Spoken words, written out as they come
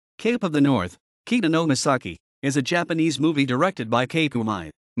Cape of the North, Kita no Misaki, is a Japanese movie directed by Kei Kumai,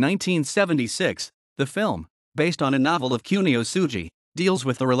 1976. The film, based on a novel of Kunio Tsuji, deals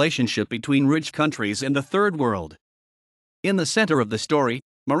with the relationship between rich countries and the Third World. In the center of the story,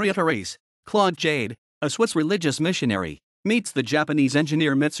 Marie Therese, Claude Jade, a Swiss religious missionary, meets the Japanese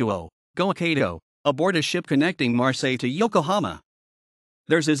engineer Mitsuo, Kato, aboard a ship connecting Marseille to Yokohama.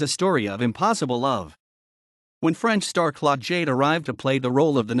 Theirs is a story of impossible love. When French star Claude Jade arrived to play the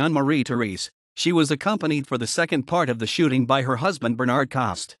role of the nun Marie Therese, she was accompanied for the second part of the shooting by her husband Bernard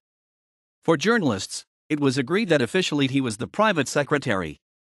Coste. For journalists, it was agreed that officially he was the private secretary.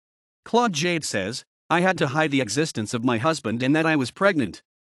 Claude Jade says, "I had to hide the existence of my husband and that I was pregnant.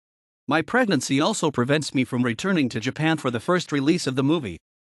 My pregnancy also prevents me from returning to Japan for the first release of the movie."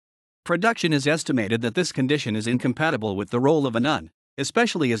 Production is estimated that this condition is incompatible with the role of a nun,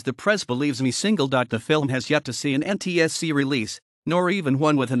 especially as the press believes single.The film has yet to see an NTSC release, nor even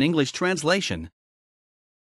one with an English translation.